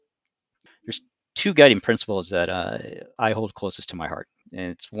there's two guiding principles that I hold closest to my heart.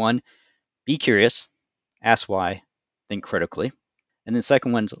 And it's one, be curious, ask why, think critically. And then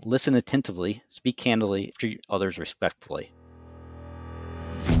second one's listen attentively, speak candidly, treat others respectfully.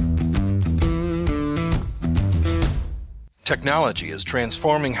 Technology is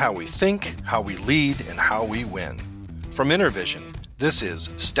transforming how we think, how we lead, and how we win. From Intervision, this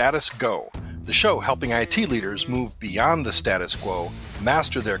is Status Go, the show helping IT leaders move beyond the status quo,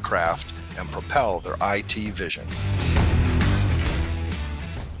 master their craft, and propel their IT vision.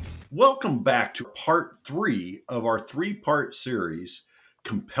 Welcome back to part 3 of our 3-part series,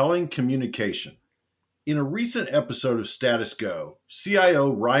 Compelling Communication. In a recent episode of Status Go,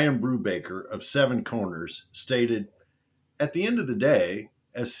 CIO Ryan Brubaker of Seven Corners stated, "At the end of the day,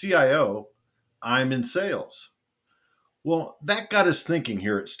 as CIO, I'm in sales." Well, that got us thinking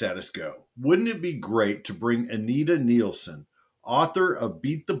here at Status Go. Wouldn't it be great to bring Anita Nielsen, author of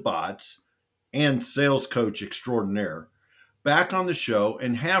Beat the Bots and sales coach extraordinaire, back on the show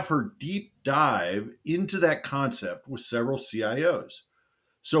and have her deep dive into that concept with several CIOs?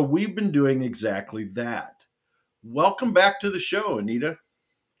 So we've been doing exactly that. Welcome back to the show, Anita.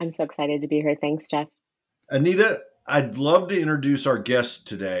 I'm so excited to be here. Thanks, Jeff. Anita, I'd love to introduce our guest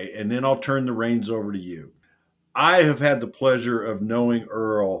today, and then I'll turn the reins over to you. I have had the pleasure of knowing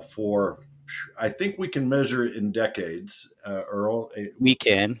Earl for, I think we can measure it in decades, Earl. We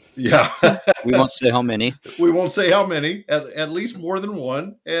can. Yeah. We won't say how many. We won't say how many, at least more than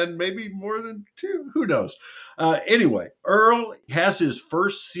one, and maybe more than two. Who knows? Anyway, Earl has his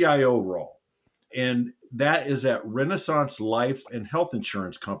first CIO role, and that is at Renaissance Life and Health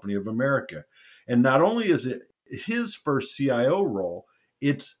Insurance Company of America. And not only is it his first CIO role,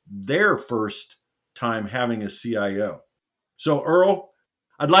 it's their first time having a CIO. So, Earl,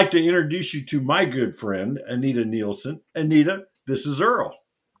 I'd like to introduce you to my good friend, Anita Nielsen. Anita, this is Earl.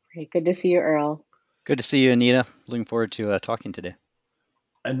 Great. Good to see you, Earl. Good to see you, Anita. Looking forward to talking today.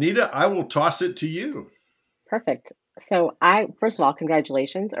 Anita, I will toss it to you. Perfect. So first of all,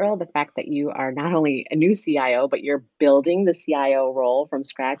 congratulations, Earl, the fact that you are not only a new CIO, but you're building the CIO role from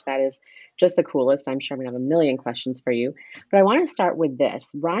scratch. That is just the coolest. I'm sure I'm going to have a million questions for you. But I want to start with this.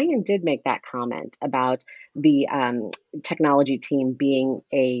 Ryan did make that comment about the technology team being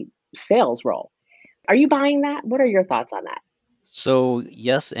a sales role. Are you buying that? What are your thoughts on that? So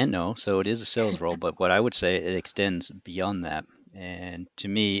yes and no. So it is a sales role, but what I would say it extends beyond that. And to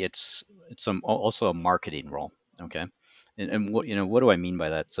me, it's also a marketing role. Okay, and what do I mean by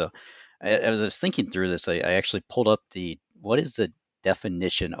that? So as I was thinking through this, I actually pulled up what is the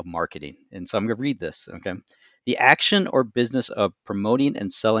definition of marketing, and so I'm going to read this. Okay, the action or business of promoting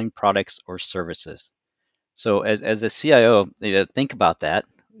and selling products or services. So as a CIO, think about that.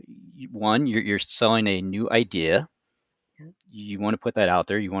 One, you're selling a new idea. You want to put that out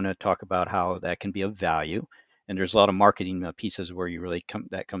there. You want to talk about how that can be of value. And there's a lot of marketing pieces where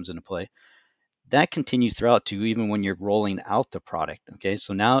that comes into play. That continues throughout to even when you're rolling out the product. Okay,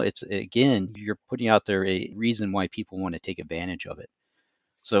 so now it's again you're putting out there a reason why people want to take advantage of it.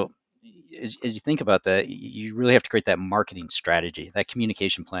 So as you think about that, you really have to create that marketing strategy, that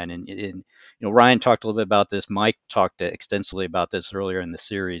communication plan. And Ryan talked a little bit about this. Mike talked extensively about this earlier in the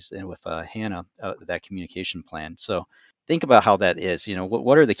series and with Hannah, that communication plan. So think about how that is.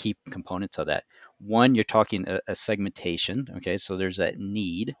 What are the key components of that? One, you're talking a segmentation. Okay, so there's that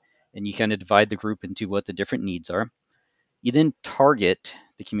need, and you kind of divide the group into what the different needs are. You then target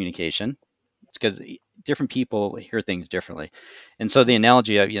the communication. It's because different people hear things differently. And so the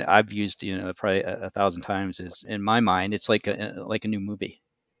analogy I've used probably 1,000 times is, in my mind, it's like a new movie.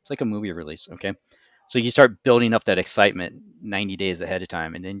 It's like a movie release. Okay, so you start building up that excitement 90 days ahead of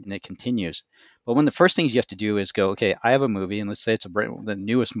time, and then it continues. But one of the first things you have to do is go, okay, I have a movie, and let's say it's the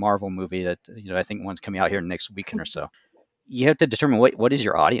newest Marvel movie that I think one's coming out here next weekend or so. You have to determine what is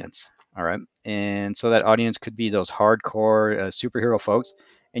your audience. All right, and so that audience could be those hardcore superhero folks,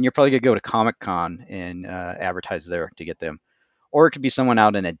 and you're probably gonna go to Comic-Con and advertise there to get them. Or it could be someone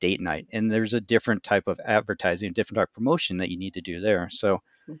out in a date night, and there's a different type of advertising, a different type of promotion that you need to do there. So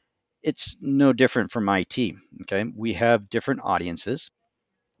it's no different from IT. Okay, we have different audiences.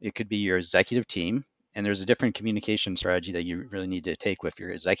 It could be your executive team, and there's a different communication strategy that you really need to take with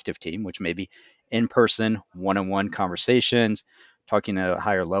your executive team, which may be in-person, one-on-one conversations, talking at a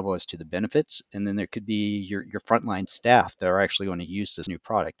higher level as to the benefits. And then there could be your frontline staff that are actually going to use this new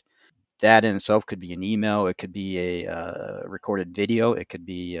product. That in itself could be an email, it could be a recorded video, it could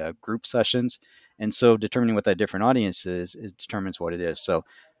be group sessions. And so determining what that different audience is, it determines what it is. So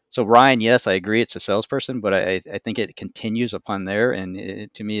Ryan, yes, I agree, it's a salesperson, but I think it continues upon there. And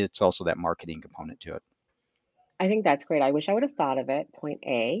to me, it's also that marketing component to it. I think that's great. I wish I would have thought of it, point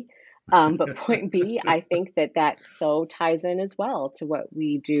A. But point B, I think that so ties in as well to what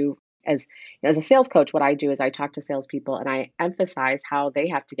we do as as a sales coach. What I do is I talk to salespeople and I emphasize how they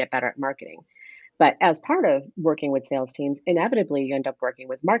have to get better at marketing. But as part of working with sales teams, inevitably you end up working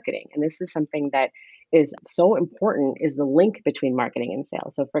with marketing. And this is something that is so important is the link between marketing and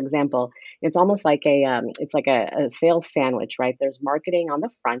sales. So for example, it's almost like a sales sandwich, right? There's marketing on the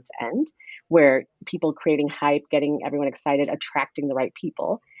front end where people creating hype, getting everyone excited, attracting the right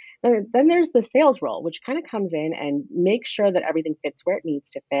people. Then there's the sales role, which kind of comes in and makes sure that everything fits where it needs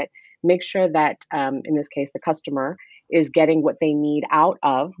to fit. Make sure that, in this case, the customer is getting what they need out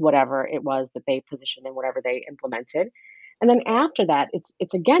of whatever it was that they positioned and whatever they implemented. And then after that,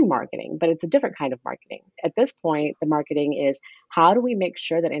 it's again marketing, but it's a different kind of marketing. At this point, the marketing is how do we make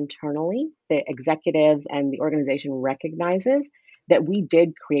sure that internally the executives and the organization recognizes that we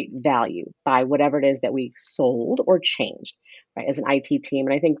did create value by whatever it is that we sold or changed, right, as an IT team.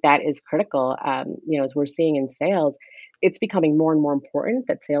 And I think that is critical. As we're seeing in sales, it's becoming more and more important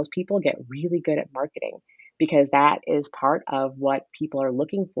that salespeople get really good at marketing because that is part of what people are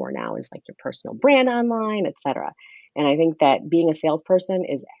looking for now is like your personal brand online, et cetera. And I think that being a salesperson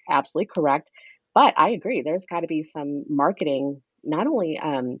is absolutely correct. But I agree, there's got to be some marketing, not only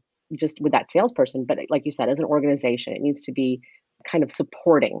just with that salesperson, but like you said, as an organization, it needs to be kind of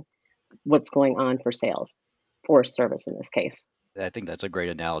supporting what's going on for sales or service in this case. I think that's a great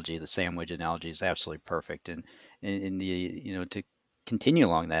analogy. The sandwich analogy is absolutely perfect. And in the, to continue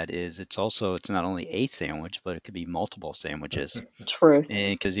along that is it's not only a sandwich, but it could be multiple sandwiches. Truth.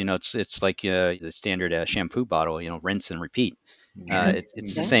 And because, it's like the standard shampoo bottle, rinse and repeat.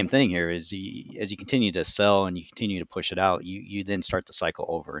 It's the same thing here as you continue to sell and you continue to push it out, you then start the cycle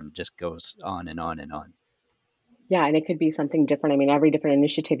over and it just goes on and on and on. Yeah, and it could be something different. I mean, every different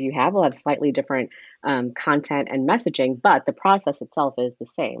initiative you have will have slightly different content and messaging, but the process itself is the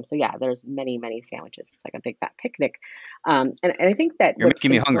same. So yeah, there's many, many sandwiches. It's like a big fat picnic. And I think that you're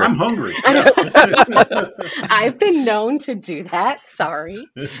making me hungry. I'm hungry. I've been known to do that. Sorry.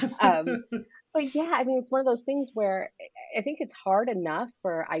 But yeah, I mean, it's one of those things where I think it's hard enough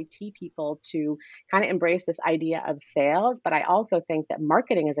for IT people to kind of embrace this idea of sales. But I also think that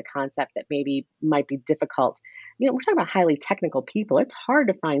marketing is a concept that maybe might be difficult. We're talking about highly technical people. It's hard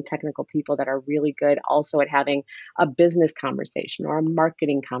to find technical people that are really good also at having a business conversation or a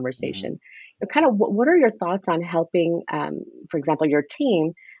marketing conversation. Kind of what are your thoughts on helping, for example, your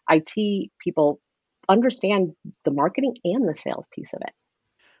team, IT people, understand the marketing and the sales piece of it?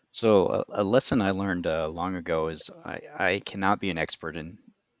 So a lesson I learned long ago is I cannot be an expert in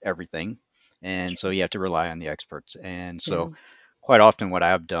everything, and so you have to rely on the experts. And so quite often what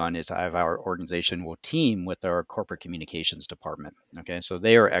I've done is I have our organization will team with our corporate communications department. Okay, so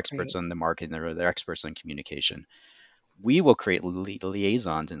they are experts on the marketing, they're experts on communication. We will create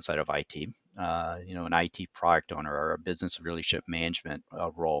liaisons inside of IT, an IT product owner or a business relationship management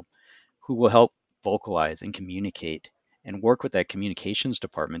role who will help vocalize and communicate and work with that communications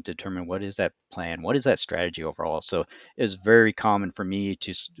department to determine what is that plan, what is that strategy overall. So it's very common for me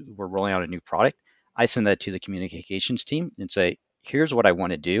we're rolling out a new product. I send that to the communications team and say, here's what I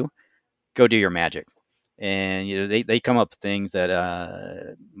want to do. Go do your magic. And they come up with things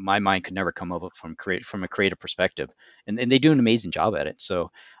that my mind could never come up with from a creative perspective, and they do an amazing job at it.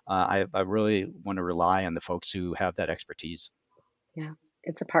 So I really want to rely on the folks who have that expertise. Yeah.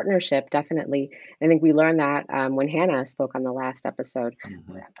 It's a partnership, definitely. I think we learned that when Hannah spoke on the last episode,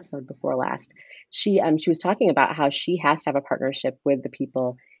 the episode before last. She was talking about how she has to have a partnership with the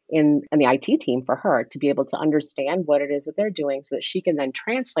people in the IT team for her to be able to understand what it is that they're doing so that she can then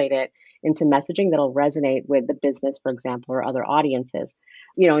translate it into messaging that'll resonate with the business, for example, or other audiences.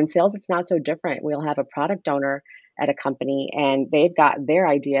 In sales, it's not so different. We'll have a product owner at a company and they've got their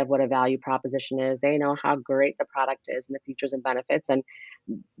idea of what a value proposition is. They know how great the product is and the features and benefits. And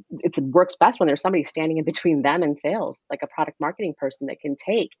it works best when there's somebody standing in between them and sales, like a product marketing person that can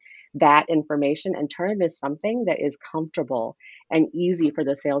take that information and turn it into something that is comfortable and easy for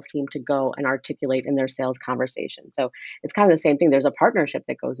the sales team to go and articulate in their sales conversation. So it's kind of the same thing. There's a partnership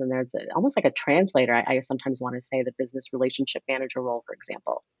that goes in there. It's almost like a translator. I sometimes want to say the business relationship manager role, for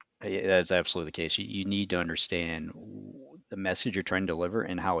example. That's absolutely the case. You need to understand the message you're trying to deliver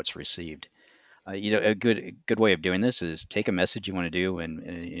and how it's received. A good way of doing this is take a message you want to do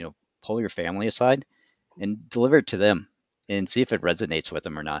and pull your family aside and deliver it to them and see if it resonates with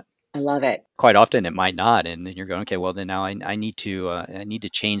them or not. I love it. Quite often it might not, and then you're going, okay, well then now I need to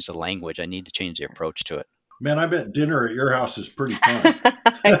change the language. I need to change the approach to it. Man, I bet dinner at your house is pretty fun.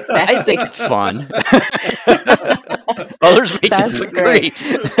 I think it's fun. Others may That's disagree. great.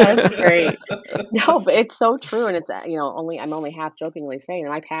 That's great. No, but it's so true, and it's I'm only half jokingly saying in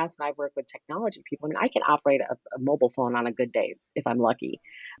my past when I've worked with technology people. I mean, I can operate a mobile phone on a good day if I'm lucky,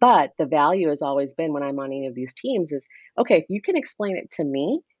 but the value has always been when I'm on any of these teams is okay. If you can explain it to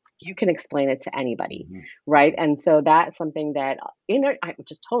me, you can explain it to anybody, Mhm. right? And so that's something that I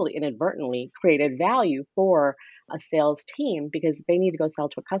just totally inadvertently created value for a sales team because they need to go sell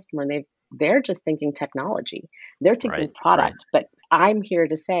to a customer and they're just thinking technology. They're thinking Right, right. product, but I'm here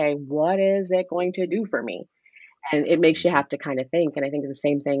to say, what is it going to do for me? And it makes you Mhm. have to kind of think. And I think the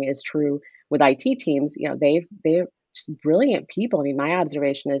same thing is true with IT teams. They're just brilliant people. I mean, my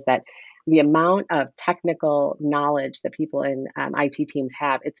observation is that the amount of technical knowledge that people in IT teams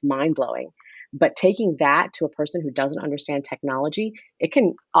have, it's mind blowing. But taking that to a person who doesn't understand technology, it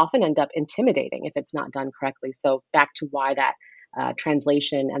can often end up intimidating if it's not done correctly. So back to why that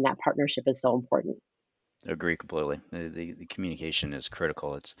translation and that partnership is so important. Agree completely. The communication is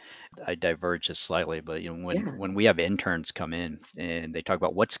critical. I diverge just slightly, but Yeah. when we have interns come in and they talk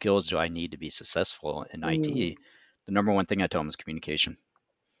about what skills do I need to be successful in Mm, IT, the number one thing I tell them is communication.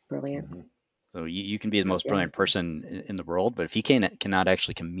 brilliant. Mhm. So you can be the most Yeah, brilliant person in the world, but if you cannot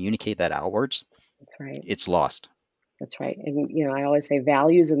actually communicate that outwards, that's right. it's lost. That's right. And, I always say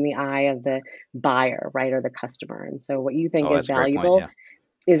values in the eye of the buyer, right, or the customer. And so what you think Oh, is that's a great point. valuable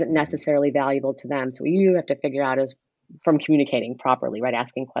Yeah. isn't Mhm. necessarily valuable to them. So what you have to figure out is from communicating properly, right,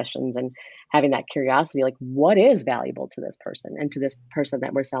 asking questions and having that curiosity, like what is valuable to this person and to this person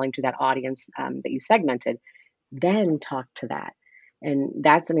that we're selling to, that audience that you segmented, then talk to that. And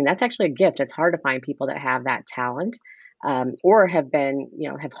I mean, that's actually a gift. It's hard to find people that have that talent or have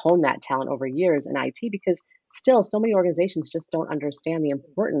honed that talent over years in IT because still so many organizations just don't understand the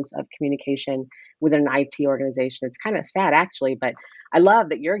importance of communication within an IT organization. It's kind of sad actually, but I love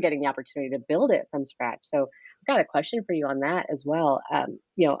that you're getting the opportunity to build it from scratch. So I've got a question for you on that as well.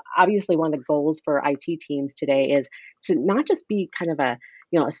 Obviously one of the goals for IT teams today is to not just be kind of a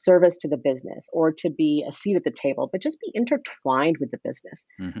service to the business or to be a seat at the table, but just be intertwined with the business.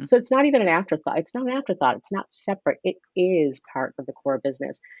 Hmm. So it's not even an afterthought. It's not an afterthought. It's not separate. It is part of the core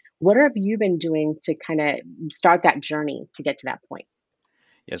business. What have you been doing to kind of start that journey to get to that point?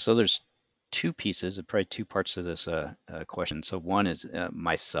 Yeah. So there's two pieces, probably two parts to this question. So one is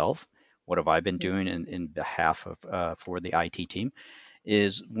myself. What have I been Mhm. doing in behalf of for the IT team?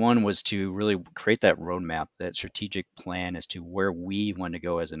 Is one was to really create that roadmap, that strategic plan as to where we want to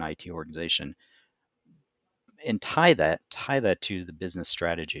go as an IT organization, and tie that to the business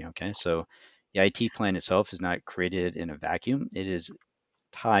strategy. Okay, so the IT plan itself is not created in a vacuum; it is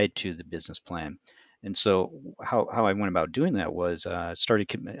tied to the business plan. And so how I went about doing that was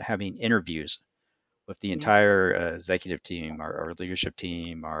started having interviews with the Yeah. entire executive team, our leadership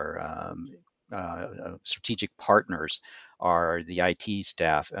team, our strategic partners, our the IT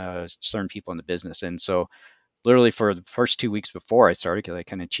staff, certain people in the business. And so literally for the first 2 weeks before I started, because I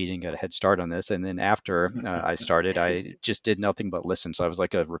kind of cheating, got a head start on this, and then after I started, I just did nothing but listen. So I was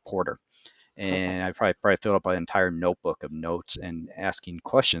like a reporter, and I Perfect. probably filled up an entire notebook of notes and asking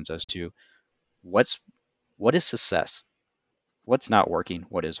questions as to what's what is success, what's not working,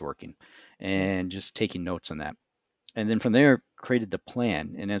 what is working, Yeah. and just taking notes on that. And then from there, created the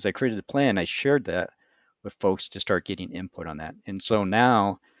plan. And as I created the plan, I shared that with folks to start getting input on that. And so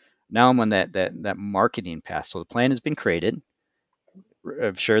now I'm on that marketing path. So the plan has been created.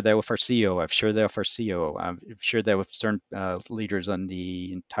 I've shared that with our CEO. I've shared that with our COO. I've shared that with certain leaders on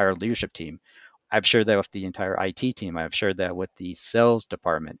the entire leadership team. I've shared that with the entire IT team. I've shared that with the sales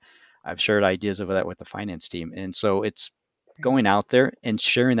department. I've shared ideas of that with the finance team. And so it's Great. going out there and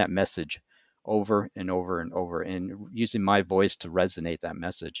sharing that message over and over and over and using my voice to resonate that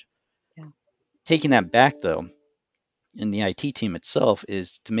message. Yeah. Taking that back though, in the IT team itself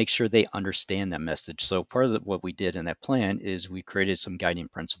is to make sure they understand that message. So part of what we did in that plan is we created some guiding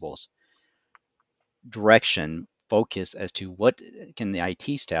principles, direction, focus as to what can the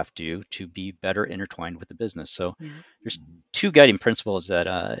IT staff do to be better intertwined with the business. So Yeah. there's two guiding principles that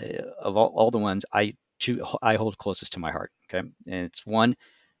of all the ones I hold closest to my heart. Okay, and it's one: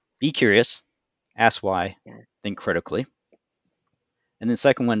 be curious, ask why, Yeah. think critically. And then the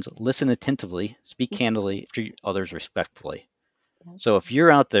second one's listen attentively, speak candidly, treat others respectfully. Yeah. So if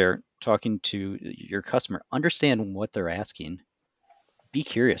you're out there talking to your customer, understand what they're asking. Be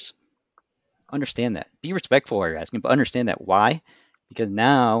curious. Understand that. Be respectful while you're asking, but understand that. Why? Because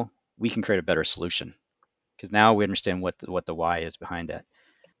now we can create a better solution. Because now we understand what the why is behind that.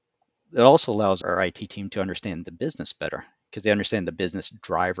 It also allows our IT team to understand the business better. because they understand the business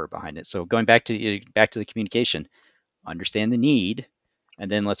driver behind it. So going back to the communication, understand the need, and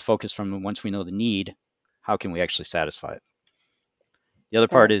then let's focus from once we know the need, how can we actually satisfy it? The other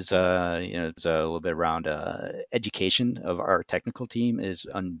part Well, is, it's a little bit around education of our technical team is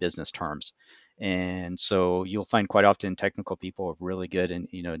on business terms. And so you'll find quite often technical people are really good, and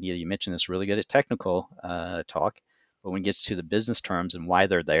Nita, you mentioned this, really good at technical talk, but when it gets to the business terms and why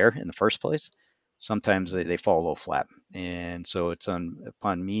they're there in the first place, sometimes they fall a little flat. And so it's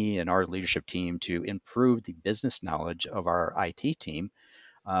upon me and our leadership team to improve the business knowledge of our IT team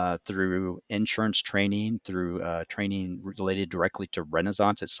through insurance training, through training related directly to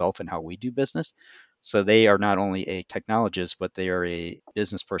Renaissance itself and how we do business. So they are not only a technologist, but they are a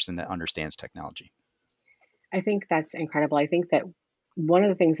business person that understands technology. I think that's incredible. I think that one of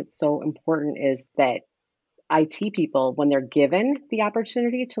the things that's so important is that IT people, when they're given the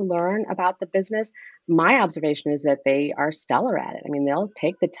opportunity to learn about the business, my observation is that they are stellar at it. I mean, they'll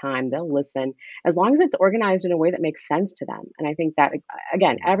take the time, they'll listen, as long as it's organized in a way that makes sense to them. And I think that,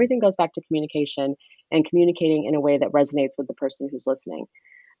 again, everything goes back to communication and communicating in a way that resonates with the person who's listening.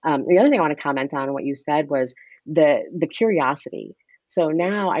 The other thing I want to comment on what you said was the curiosity. So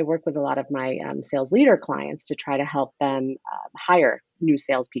now I work with a lot of my sales leader clients to try to help them hire new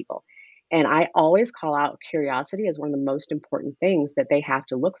salespeople. And I always call out curiosity as one of the most important things that they have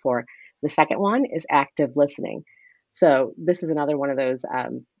to look for. The second one is active listening. So this is another one of those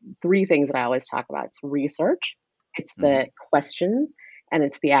three things that I always talk about. It's research, it's Mm-hmm. the questions, and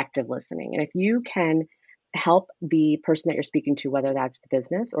it's the active listening. And if you can help the person that you're speaking to, whether that's the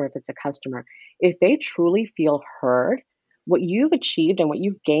business or if it's a customer, if they truly feel heard, what you've achieved and what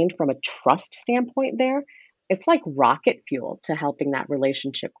you've gained from a trust standpoint there, it's like rocket fuel to helping that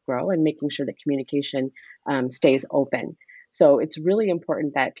relationship grow and making sure that communication stays open. So it's really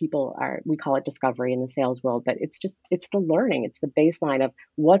important that people are, we call it discovery in the sales world, but it's the learning, it's the baseline of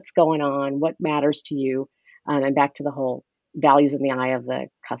what's going on, what matters to you, and back to the whole values in the eye of the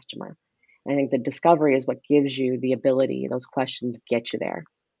customer. I think the discovery is what gives you the ability, those questions get you there.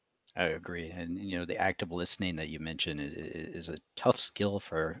 I agree, and the active listening that you mentioned is a tough skill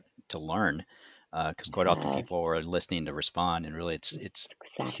for to learn, because quite often Yes, people are listening to respond, and really it's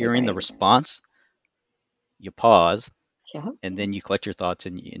exactly hearing the right. response, you pause, Yeah. and then you collect your thoughts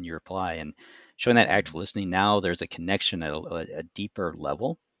and you reply. And showing that active listening, now there's a connection at a deeper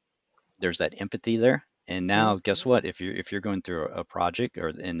level. There's that empathy there, and Yeah. now guess what? If you're going through a project or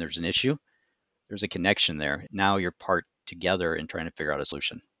and there's an issue, there's a connection there. Now you're part together in trying to figure out a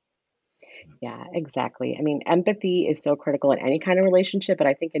solution. Yeah, exactly. I mean, empathy is so critical in any kind of relationship, but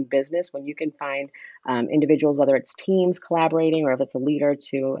I think in business, when you can find individuals, whether it's teams collaborating or if it's a leader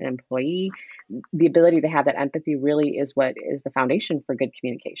to an employee, the ability to have that empathy really is what is the foundation for good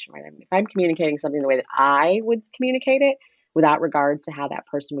communication, right? I mean, if I'm communicating something the way that I would communicate it without regard to how that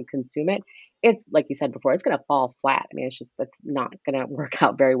person would consume it, it's like you said before, it's going to fall flat. I mean, it's just that's not going to work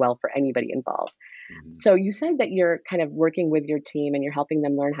out very well for anybody involved. Mhm. So you said that you're kind of working with your team and you're helping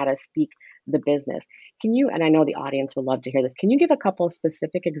them learn how to speak the business. Can you, and I know the audience would love to hear this, can you give a couple of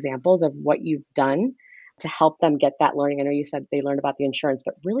specific examples of what you've done to help them get that learning? I know you said they learned about the insurance,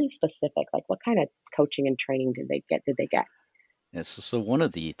 but really specific, like what kind of coaching and training did they get? Did they get? Yeah, so one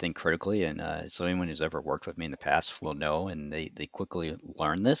of the thing critically, and so anyone who's ever worked with me in the past will know, and they quickly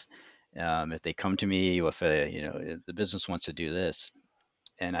learn this. If they come to me with if the business wants to do this,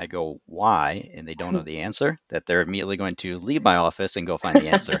 and I go, why? And they don't know the answer, that they're immediately going to leave my office and go find the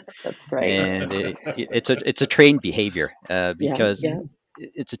answer. That's great. And it's a trained behavior Yeah, because yeah,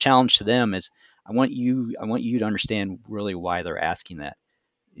 it's a challenge to them. Is I want you to understand really why they're asking that.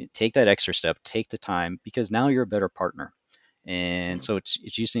 Take that extra step, take the time, because now you're a better partner. And yeah, so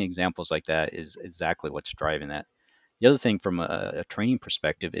it's using examples like that is exactly what's driving that. The other thing from a training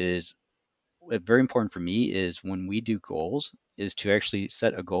perspective is very important for me is when we do goals is to actually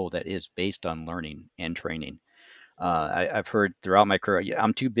set a goal that is based on learning and training. I've heard throughout my career, "Yeah,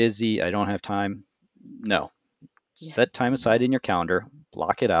 I'm too busy, I don't have time." No, yeah, set time aside in your calendar,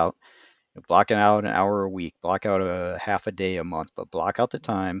 block it out, block it out an hour a week, block out a half a day a month, but block out the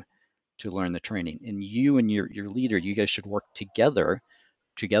time to learn the training. And you and your leader, you guys should work together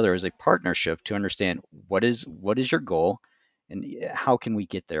as a partnership to understand what is your goal and how can we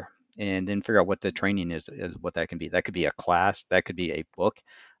get there, and then figure out what the training is what that can be. That could be a class, that could be a book.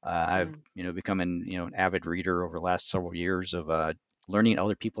 I've yeah. become an avid reader over the last several years of learning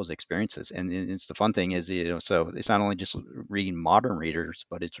other people's experiences. And it's the fun thing is, so it's not only just reading modern readers,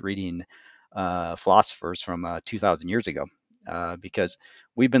 but it's reading philosophers from 2000 years ago, because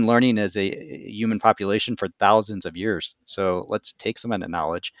we've been learning as a human population for thousands of years. So let's take some of that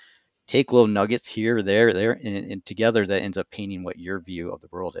knowledge, take little nuggets here, there, and together that ends up painting what your view of the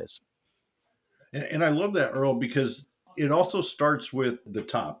world is. And I love that, Earl, because it also starts with the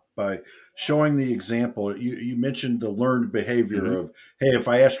top by showing the example. You mentioned the learned behavior Mm-hmm. of, hey, if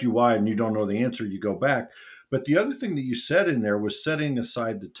I ask you why and you don't know the answer, you go back. But the other thing that you said in there was setting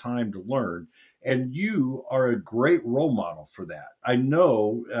aside the time to learn. And you are a great role model for that. I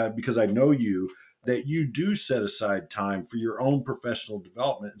know, because I know you, that you do set aside time for your own professional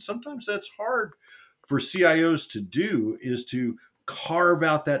development. And sometimes that's hard for CIOs to do, is to carve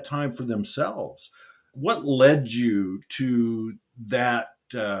out that time for themselves. What led you to that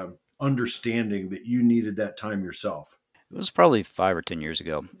understanding that you needed that time yourself? It was probably 5 or 10 years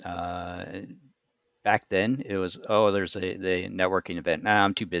ago. Back then, it was, oh, there's the networking event. Nah,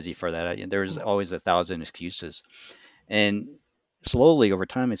 I'm too busy for that. There's always 1,000 excuses. And slowly over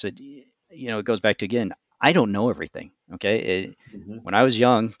time, I said, it goes back to, again, I don't know everything. Okay. Mhm. When I was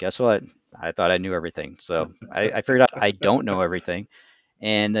young, guess what? I thought I knew everything. So I figured out I don't know everything,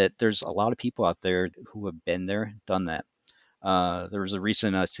 and that there's a lot of people out there who have been there, done that. There was a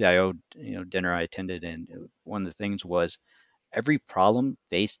recent CIO dinner I attended, and one of the things was every problem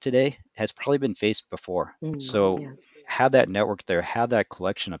faced today has probably been faced before. So Yes. have that network there, have that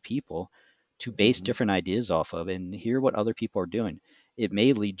collection of people to base Mhm. different ideas off of and hear what other people are doing. It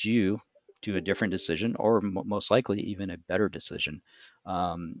may lead you to a different decision or most likely even a better decision.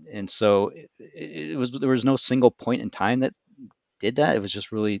 And so there was no single point in time that did that. It was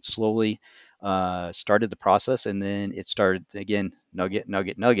just really slowly started the process, and then it started again, nugget,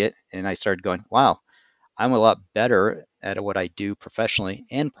 nugget, nugget, and I started going, wow, I'm a lot better at what I do professionally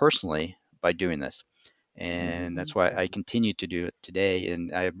and personally by doing this. And Mhm. that's why I continue to do it today.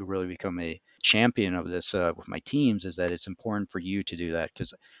 And I've really become a champion of this with my teams, is that it's important for you to do that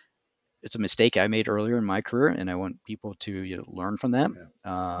because it's a mistake I made earlier in my career. And I want people to learn from that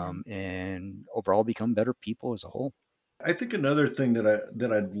Yeah. Yeah. and overall become better people as a whole. I think another thing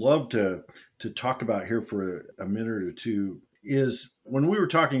that I'd love to talk about here for a minute or two is when we were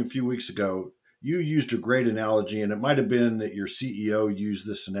talking a few weeks ago, you used a great analogy, and it might have been that your CEO used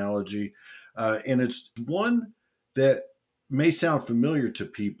this analogy, and it's one that may sound familiar to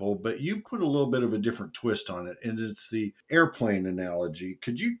people, but you put a little bit of a different twist on it, and it's the airplane analogy.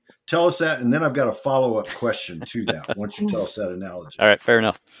 Could you tell us that? And then I've got a follow up question to that once you tell us that analogy. All right, fair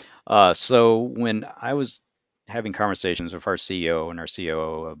enough. So when I was having conversations with our CEO and our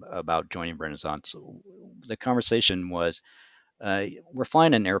COO about joining Renaissance, the conversation was we're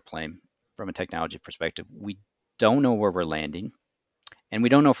flying an airplane from a technology perspective. We don't know where we're landing, and we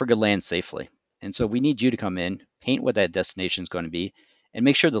don't know if we're going to land safely. And so we need you to come in, paint what that destination is going to be, and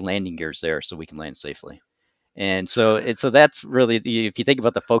make sure the landing gear is there so we can land safely. And so that's really if you think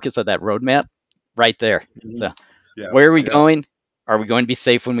about the focus of that roadmap, right there. So Mhm. Yeah, where are we yeah. going? Are we going to be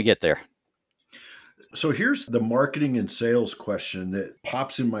safe when we get there? So here's the marketing and sales question that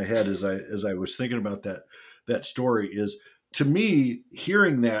pops in my head as I was thinking about that story is, to me,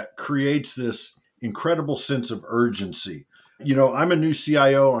 hearing that creates this incredible sense of urgency. I'm a new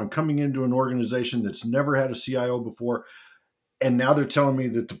CIO. I'm coming into an organization that's never had a CIO before, and now they're telling me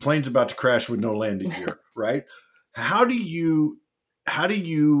that the plane's about to crash with no landing gear, right? How do you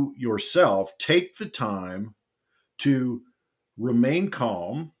yourself take the time to remain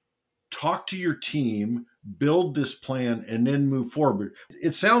calm, talk to your team, build this plan, and then move forward?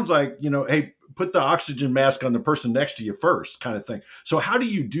 It sounds like, hey, put the oxygen mask on the person next to you first, kind of thing. So how do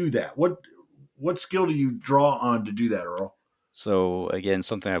you do that? What skill do you draw on to do that, Earl? So again,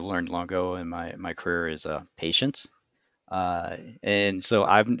 something I've learned long ago in my career is patience. And so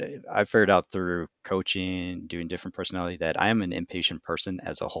I've figured out through coaching, doing different personality, that I am an impatient person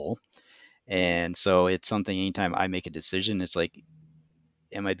as a whole. And so it's something anytime I make a decision, it's like,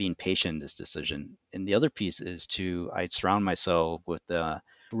 am I being patient in this decision? And the other piece is I surround myself with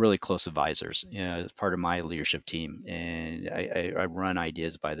really close advisors, as part of my leadership team, and I run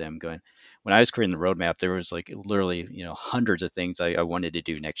ideas by them. Going, when I was creating the roadmap, there was like literally hundreds of things I wanted to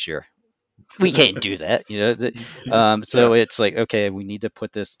do next year. We can't do that, so Yeah. it's like, okay, we need to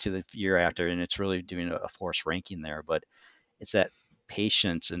put this to the year after, and it's really doing a force ranking there, but it's that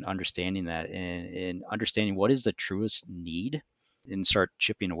patience and understanding that, and understanding what is the truest need and start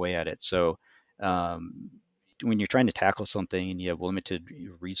chipping away at it. So um, when you're trying to tackle something and you have limited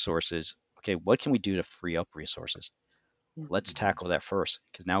resources, okay, what can we do to free up resources? Yeah. Let's tackle that first,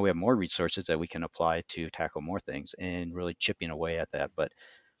 because now we have more resources that we can apply to tackle more things and really chipping away at that. But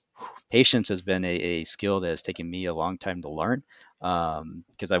patience has been a skill that has taken me a long time to learn,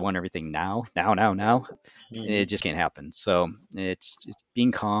 because I want everything now, now, now, now. It Mhm. just can't happen. So it's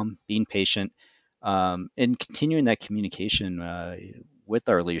being calm, being patient, and continuing that communication with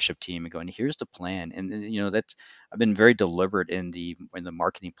our leadership team and going, here's the plan. And that's, I've been very deliberate in the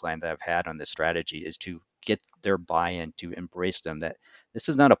marketing plan that I've had on this strategy, is to get their buy-in, to embrace them, that this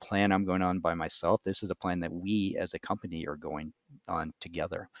is not a plan I'm going on by myself. This is a plan that we as a company are going on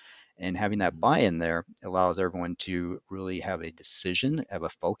together. And having that buy-in there allows everyone to really have a decision, have a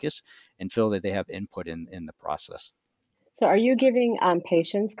focus, and feel that they have input in the process. So are you giving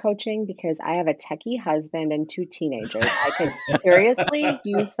patience coaching? Because I have a techie husband and 2 teenagers. I could seriously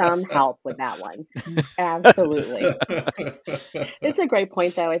use some help with that one. Absolutely. It's a great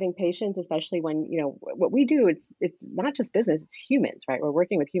point, though. I think patience, especially when, what we do, it's not just business, it's humans, right? We're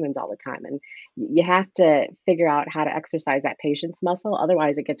working with humans all the time, and you have to figure out how to exercise that patience muscle.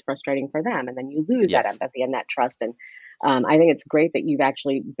 Otherwise, it gets frustrating for them, and then you lose that Yes. empathy and that trust. And I think it's great that you've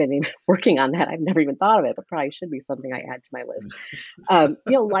actually been working on that. I've never even thought of it, but probably should be something I add to my list.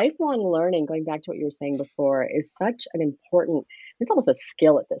 Lifelong learning, going back to what you were saying before, is such an important, it's almost a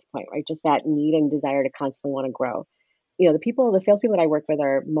skill at this point, right? Just that need and desire to constantly want to grow. The salespeople that I work with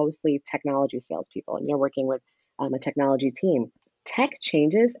are mostly technology salespeople, and you're working with a technology team. Tech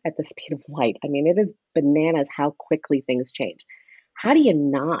changes at the speed of light. I mean, it is bananas how quickly things change. How do you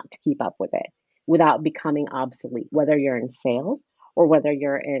not keep up with it without becoming obsolete, whether you're in sales or whether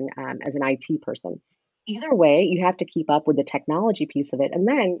you're in as an IT person? Either way, you have to keep up with the technology piece of it, and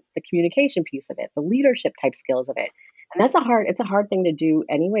then the communication piece of it, the leadership type skills of it. And it's a hard thing to do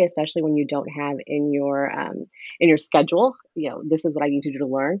anyway, especially when you don't have in your schedule, this is what I need to do to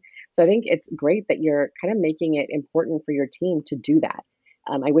learn. So I think it's great that you're kind of making it important for your team to do that.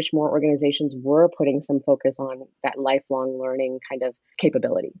 I wish more organizations were putting some focus on that lifelong learning kind of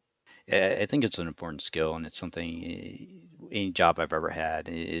capability. Yeah, I think it's an important skill, and it's something, any job I've ever had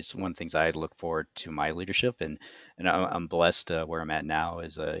is one of the things I look forward to my leadership, and I'm blessed where I'm at now.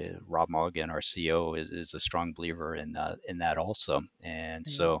 Is Rob Mulligan, our CEO, is a strong believer in that also, and Mm.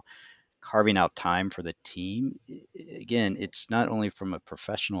 so carving out time for the team, again, it's not only from a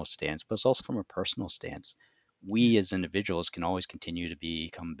professional stance, but it's also from a personal stance. We as individuals can always continue to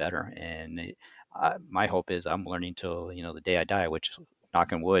become better, and my hope is I'm learning till the day I die, which,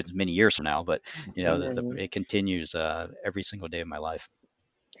 knock on wood, is many years from now, but Amen. it continues every single day of my life.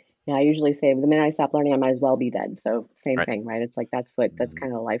 Yeah, I usually say the minute I stop learning, I might as well be dead. So same Right. thing, right? It's like that's Mhm.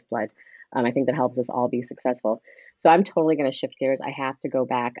 kind of the lifeblood. I think that helps us all be successful. So I'm totally going to shift gears. I have to go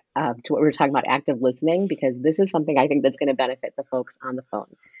back to what we were talking about, active listening, because this is something I think that's going to benefit the folks on the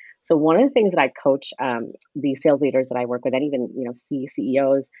phone. So one of the things that I coach the sales leaders that I work with, and even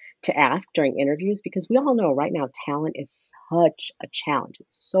CEOs, to ask during interviews, because we all know right now talent is such a challenge.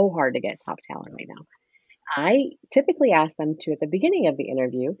 It's so hard to get top talent right now. I typically ask them to, at the beginning of the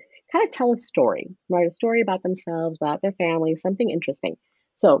interview, kind of tell a story, write a story about themselves, about their family, something interesting.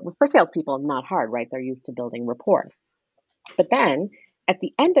 So for salespeople, not hard, right? They're used to building rapport. But then at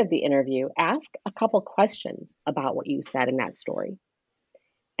the end of the interview, ask a couple questions about what you said in that story.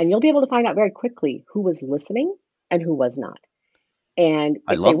 And you'll be able to find out very quickly who was listening and who was not. And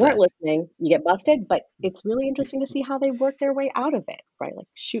I if they love weren't that. listening, you get busted, but it's really interesting to see how they work their way out of it, right? Like,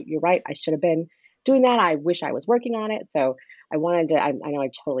 shoot, you're right. I should have been doing that. I wish I was working on it. So I know I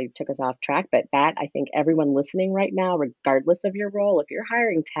totally took us off track, but that, I think everyone listening right now, regardless of your role, if you're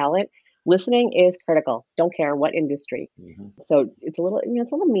hiring talent, listening is critical. Don't care what industry. Mhm. So it's a little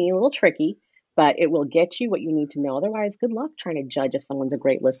mean, a little tricky, but it will get you what you need to know. Otherwise, good luck trying to judge if someone's a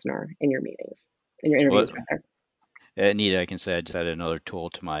great listener in your meetings, in your interviews, Well, rather. Anita, I can say I just added another tool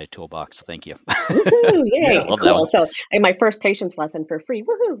to my toolbox. Thank you. Woohoo! Yeah. Yay! Love that Cool. one. So, and my first patience lesson for free.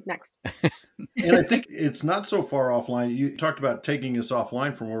 Woohoo! Next. And I think it's not so far offline. You talked about taking us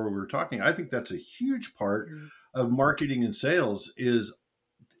offline from where we were talking. I think that's a huge part Mm, of marketing and sales is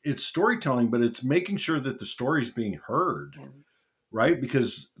it's storytelling, but it's making sure that the story is being heard, yeah. right?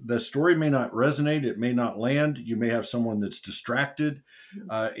 Because the story may not resonate, it may not land. You may have someone that's distracted,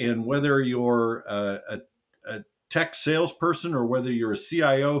 Mm. and whether you're a tech salesperson or whether you're a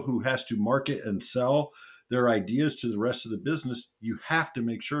CIO who has to market and sell their ideas to the rest of the business, you have to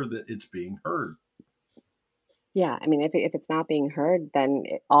make sure that it's being heard. Yeah. I mean, if it's not being heard, then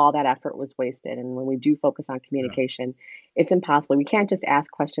all that effort was wasted. And when we do focus on Yeah, communication, it's impossible. We can't just ask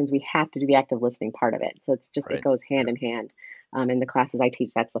questions. We have to do the active listening part of it. So it Right. goes hand yeah. in hand. In the classes I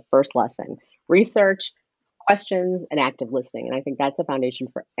teach, that's the first lesson: research, questions, and active listening. And I think that's the foundation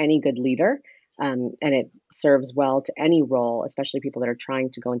for any good leader. And it serves well to any role, especially people that are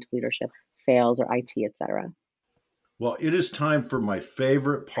trying to go into leadership, sales, or IT, et cetera. Well, it is time for my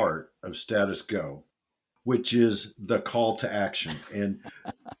favorite part of Status Go, which is the call to action. And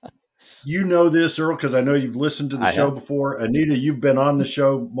you know this, Earl, because I know you've listened to the I show have. before. Anita, you've been on the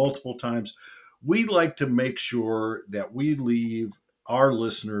show multiple times. We like to make sure that we leave our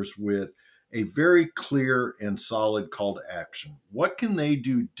listeners with a very clear and solid call to action. What can they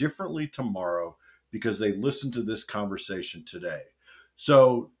do differently tomorrow because they listened to this conversation today?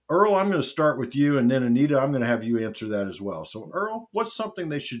 So, Earl, I'm going to start with you, and then Anita, I'm going to have you answer that as well. So, Earl, what's something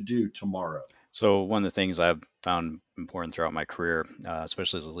they should do tomorrow? So one of the things I've found important throughout my career,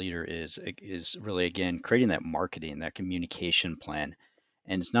 especially as a leader, is really, again, creating that marketing, that communication plan.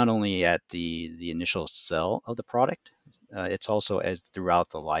 And it's not only at the initial sell of the product, it's also as throughout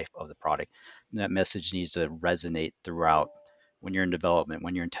the life of the product. And that message needs to resonate throughout when you're in development,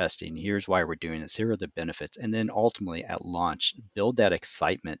 when you're in testing. Here's why we're doing this. Here are the benefits. And then ultimately at launch, build that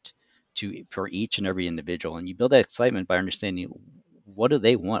excitement for each and every individual. And you build that excitement by understanding what do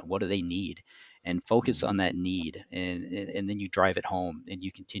they want, what do they need, and focus on that need. And then you drive it home and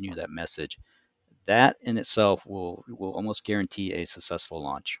you continue that message. That in itself will almost guarantee a successful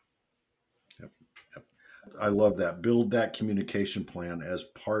launch. Yep. I love that. Build that communication plan as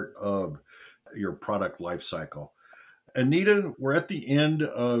part of your product life cycle. Anita, we're at the end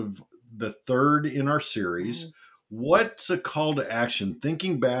of the third in our series. Mm-hmm. What's a call to action?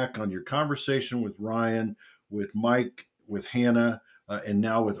 Thinking back on your conversation with Ryan, with Mike, with Hannah, and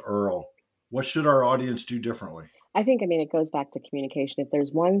now with Earl, what should our audience do differently? I think, it goes back to communication. If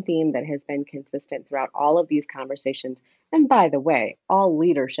there's one theme that has been consistent throughout all of these conversations, and by the way, all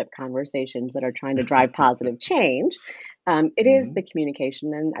leadership conversations that are trying to drive positive change, it is the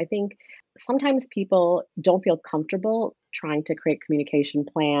communication. And I think sometimes people don't feel comfortable trying to create communication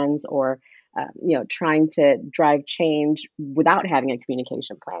plans or, trying to drive change without having a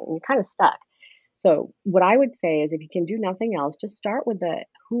communication plan. And you're kind of stuck. So what I would say is if you can do nothing else, just start with the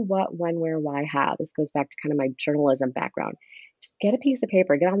who, what, when, where, why, how. This goes back to kind of my journalism background. Just get a piece of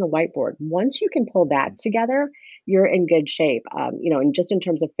paper, get on the whiteboard. Once you can pull that together, you're in good shape. And just in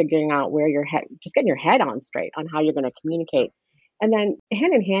terms of figuring out where your head, just getting your head on straight on how you're going to communicate. And then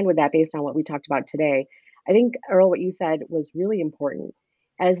hand in hand with that, based on what we talked about today, I think, Earl, what you said was really important.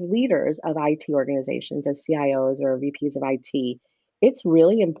 As leaders of IT organizations, as CIOs or VPs of IT, it's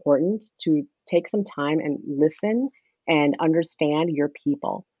really important to take some time and listen and understand your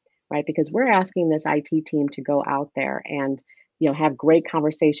people, right? Because we're asking this IT team to go out there and, have great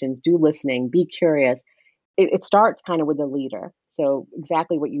conversations, do listening, be curious. It starts kind of with the leader. So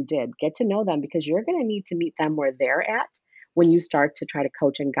exactly what you did, get to know them because you're going to need to meet them where they're at when you start to try to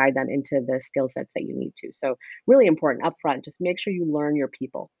coach and guide them into the skill sets that you need to. So really important upfront, just make sure you learn your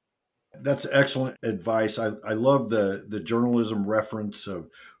people. That's excellent advice. I love the journalism reference of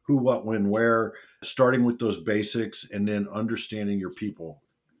who, what, when, where, starting with those basics and then understanding your people.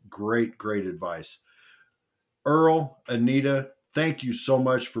 Great advice. Earl, Anita, thank you so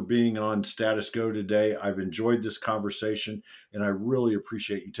much for being on Status Go today. I've enjoyed this conversation, and I really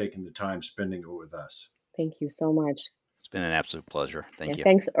appreciate you taking the time spending it with us. Thank you so much. It's been an absolute pleasure. Thank you.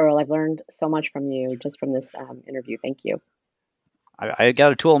 Thanks, Earl. I've learned so much from you just from this interview. Thank you. I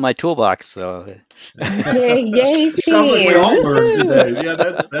got a tool in my toolbox, so. Yay, team. Sounds like we all learned today.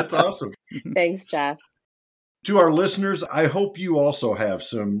 Yeah, that's awesome. Thanks, Jeff. To our listeners, I hope you also have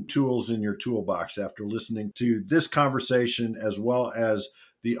some tools in your toolbox after listening to this conversation as well as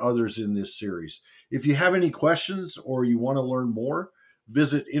the others in this series. If you have any questions or you want to learn more,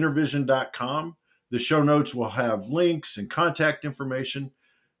 visit intervision.com. The show notes will have links and contact information.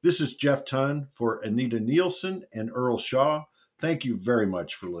 This is Jeff Tunn for Anita Nielsen and Earl Shaw. Thank you very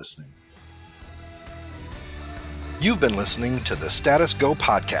much for listening. You've been listening to the Status Go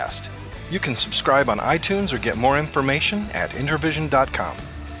podcast. You can subscribe on iTunes or get more information at intervision.com.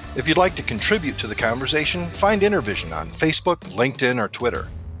 If you'd like to contribute to the conversation, find Intervision on Facebook, LinkedIn, or Twitter.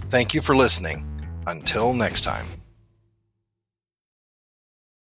 Thank you for listening. Until next time.